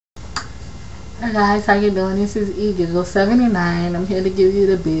Hey guys, how you doing? This is eGiggle79. I'm here to give you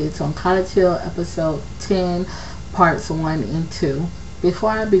the bids on College Hill episode 10, parts 1 and 2. Before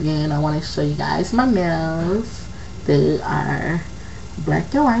I begin, I want to show you guys my nails. They are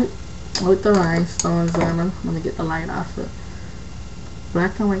black and white with the rhinestones on them. Let me get the light off it.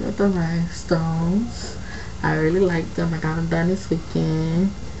 Black and white with the rhinestones. I really like them. I got them done this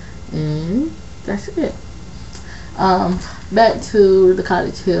weekend. And that's it. Back to the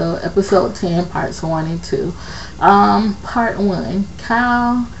College Hill episode 10 parts 1 and 2. Part 1,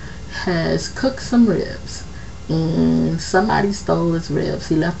 Kyle has cooked some ribs and somebody stole his ribs.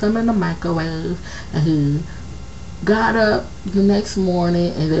 He left them in the microwave and he got up the next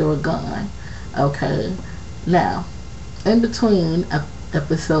morning and they were gone. Okay, now in between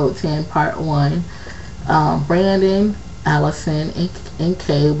episode 10 part 1, Brandon, Allison, and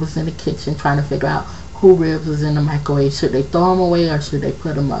Kay was in the kitchen trying to figure out who ribs was in the microwave. Should they throw them away or should they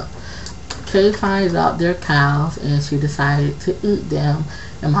put them up? Kay finds out they're Kyle's and she decided to eat them.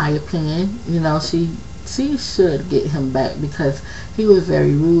 In my opinion, you know, she should get him back because he was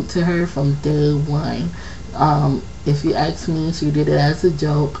very rude to her from day one. If you ask me, she did it as a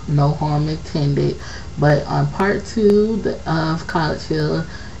joke, no harm intended. But on part 2 of College Hill,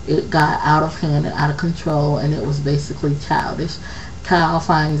 it got out of hand and out of control and it was basically childish. Kyle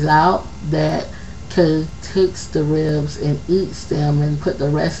finds out that Kay takes the ribs and eats them and put the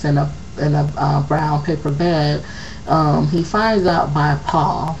rest in a brown paper bag. He finds out by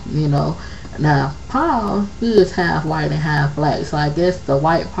Paul, you know. Now Paul, he is half white and half black, so I guess the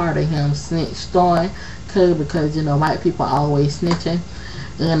white part of him snitched on Kay because, you know, white people are always snitching,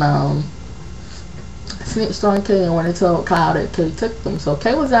 and snitched on Kay and went and told Kyle that Kay took them. So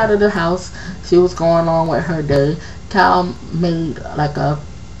Kay was out of the house. She was going on with her day. Kyle made like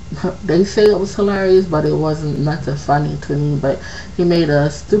they say it was hilarious, but it wasn't nothing funny to me. But he made a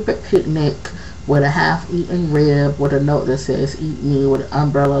stupid picnic with a half-eaten rib with a note that says "Eat me" with an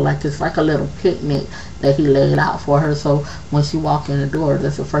umbrella. Like it's like a little picnic that he laid out for her. So when she walked in the door,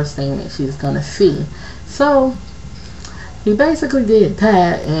 that's the first thing that she's gonna see. So he basically did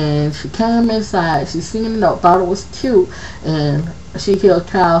that, and she came inside. She seen the note, thought it was cute, and she heard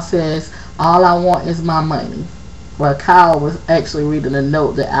Kyle says, "All I want is my money." Well, Kyle was actually reading a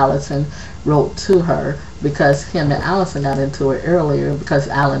note that Allison wrote to her because him and Allison got into it earlier because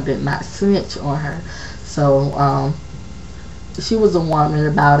Alan did not snitch on her. So she was a woman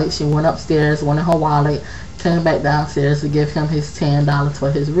about it. She went upstairs, went in her wallet, came back downstairs to give him his $10 for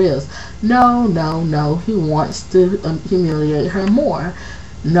his ribs. No. He wants to humiliate her more.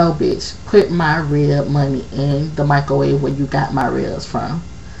 No, bitch. Put my rib money in the microwave where you got my ribs from.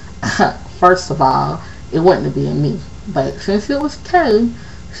 First of all, it wouldn't have been me. But since it was Kay,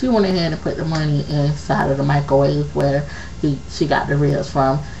 she went ahead and put the money inside of the microwave where she got the ribs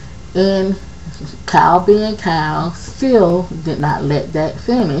from. And Kyle being Kyle still did not let that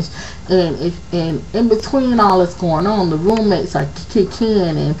finish. And in between all that's going on, the roommates are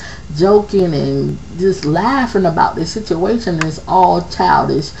kicking and joking and just laughing about this situation. And it's all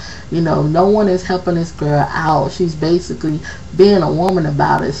childish. You know, no one is helping this girl out. She's basically being a woman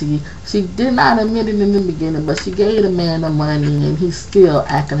about it. She did not admit it in the beginning, but she gave the man the money and he's still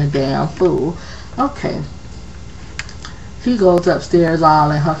acting a damn fool. Okay. He goes upstairs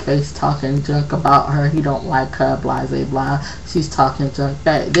all in her face talking junk about her. He don't like her, blah, blah, blah. She's talking junk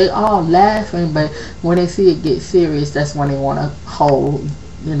back. They all laughing, but when they see it get serious, that's when they want to hold,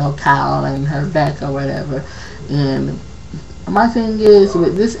 you know, Kyle and her back or whatever. And my thing is,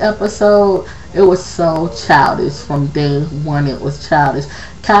 with this episode, it was so childish from day one. It was childish.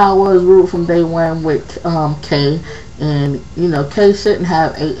 Kyle was rude from day one with Kay. And, you know, Kay shouldn't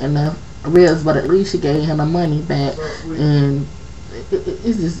have ate enough ribs, but at least she gave him the money back. And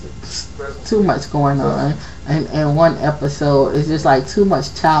it's just too much going on, and one episode is just like too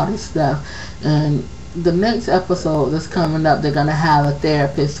much childish stuff. And the next episode that's coming up, they're gonna have a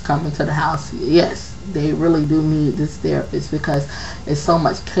therapist coming to the house. Yes, they really do need this therapist because there's so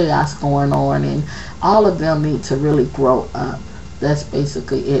much chaos going on, and all of them need to really grow up. That's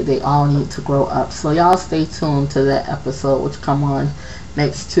basically it. They all need to grow up. So y'all stay tuned to that episode, which come on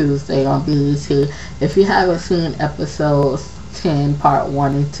next Tuesday on BET. If you haven't seen episodes 10 part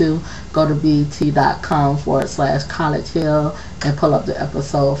 1 and 2, go to BET.com/College Hill and pull up the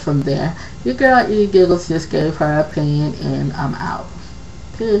episode from there. Your girl E Giggles just gave her opinion and I'm out.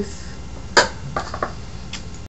 Peace.